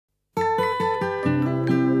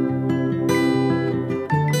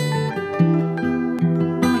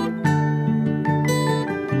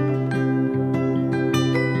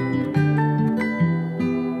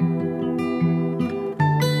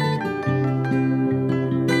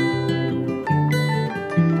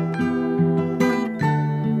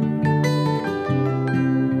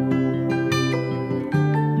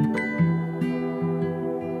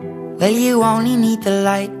Well, you only need the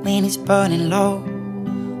light when it's burning low.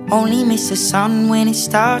 Only miss the sun when it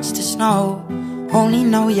starts to snow. Only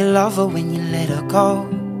know you love her when you let her go.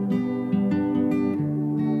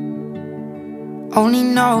 Only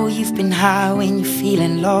know you've been high when you're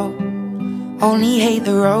feeling low. Only hate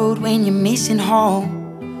the road when you're missing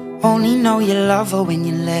home. Only know you love her when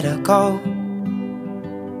you let her go.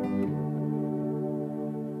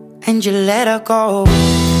 And you let her go.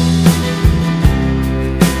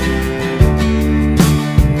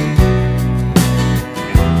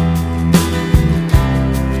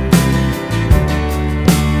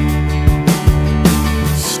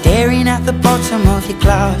 Staring at the bottom of your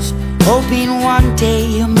glass, hoping one day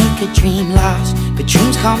you'll make a dream last. But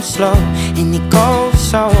dreams come slow and they go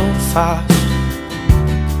so fast.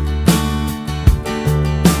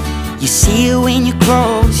 You see it when you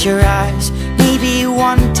close your eyes. Maybe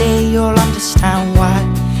one day you'll understand why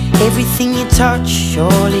everything you touch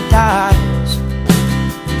surely dies.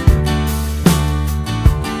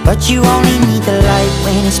 But you only need the light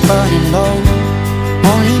when it's burning low.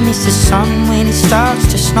 Only miss the sun when it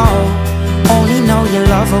starts to snow. Only know you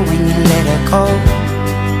love her when you let her go.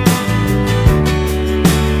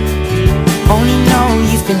 Only know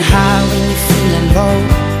you've been high when you're feeling low.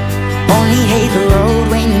 Only hate the road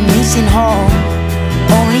when you're missing home.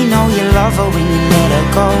 Only know you love her when you let her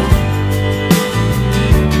go.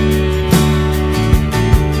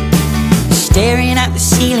 Staring at the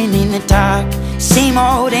ceiling in the dark, same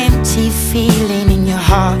old empty feeling in your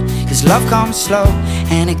heart. 'Cause love comes slow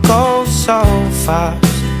and it goes so fast.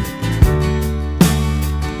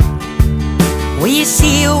 Well, you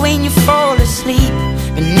see it when you fall asleep,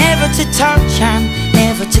 but never to touch and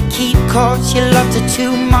never to keep. 'Cause you loved her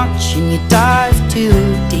too much and you dive too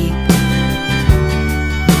deep.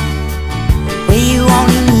 Well, you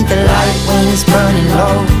only need the light when it's burning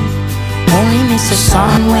low. Only miss the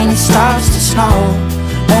sun when it starts to snow.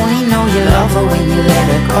 Only know you love her when you let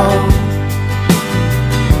her go.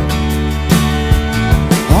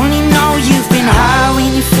 Only know you've been high when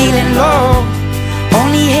you're feeling low.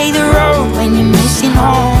 Only hate the road when you're missing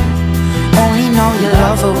home. Only know you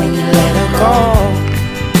love her when you let her go.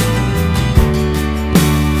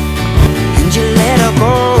 And you let her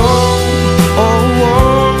go. Oh, oh,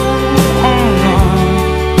 oh, oh.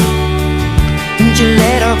 And you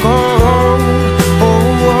let her go. Oh,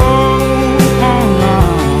 oh, oh, oh.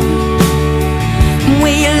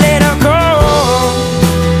 Will you let her go?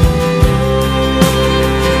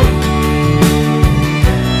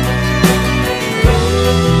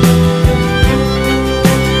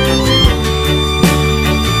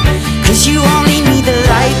 You only need the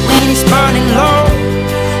light when it's burning low.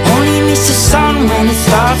 Only miss the sun when it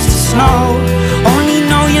starts to snow. Only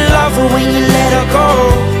know you love her when you let her go.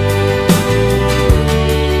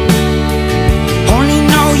 Only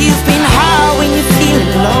know you've been high when you're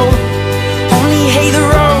feeling low. Only hate the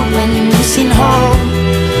road when you're missing home.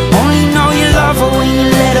 Only know you love her when you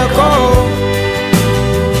let her go.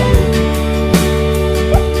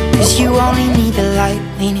 'Cause you only need the light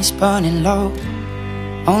when it's burning low.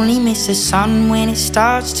 Only miss the sun when it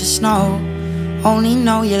starts to snow. Only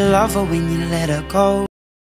know you love her when you let her go.